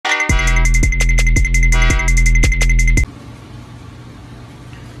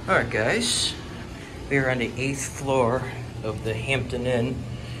Alright guys, we are on the 8th floor of the Hampton Inn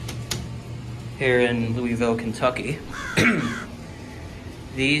here in Louisville, Kentucky.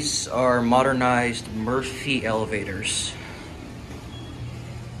 These are modernized Murphy elevators.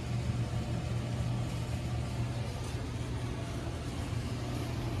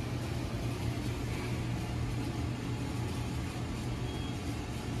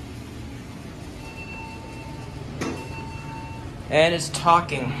 And it's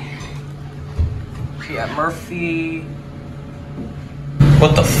talking. Yeah, Murphy.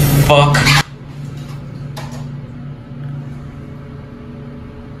 What the fuck?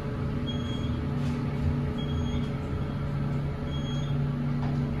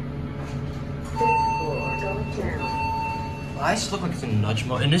 I just look like it's in nudge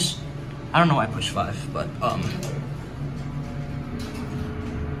mode. And this, I don't know why I pushed 5, but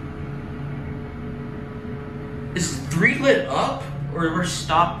is 3 lit up? Or we're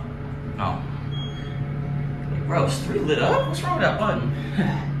stopped? No. Bro, is 3 lit up? What's wrong with that button?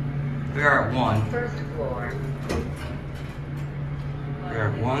 We are at 1. First floor. We are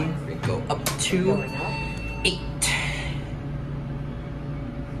at 1. We go up to 8.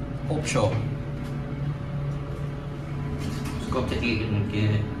 Hold show. Let's go up to 8 and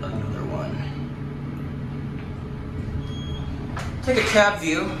get another one. Take a cab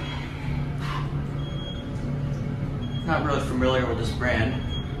view. Not really familiar with this brand.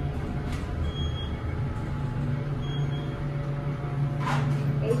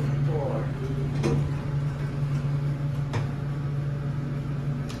 Eighth floor.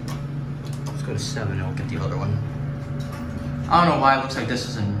 Let's go to 7 and we'll get the other one. I don't know why it looks like this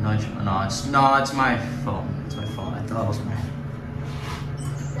is a nudge. No, it's my phone. It's my phone. I thought it was my.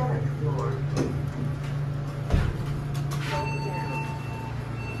 7th floor. Go down.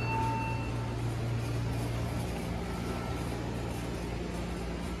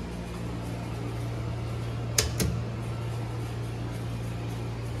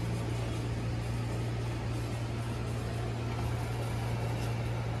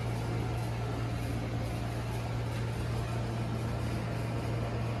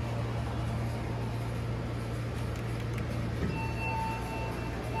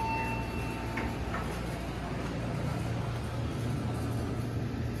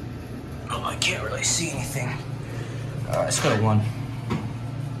 Oh, I can't really see anything. Alright, let's go to 1.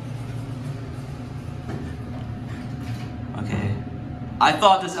 Okay. I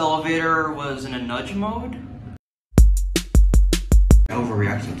thought this elevator was in a nudge mode. I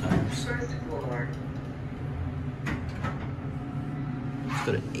overreact sometimes. First floor. Let's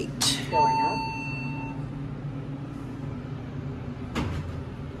go to 8. Going up.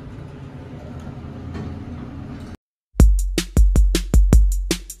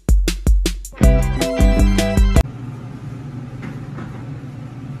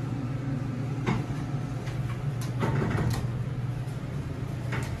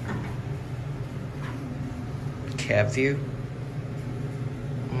 Cab view.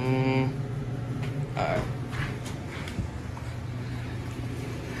 Alright.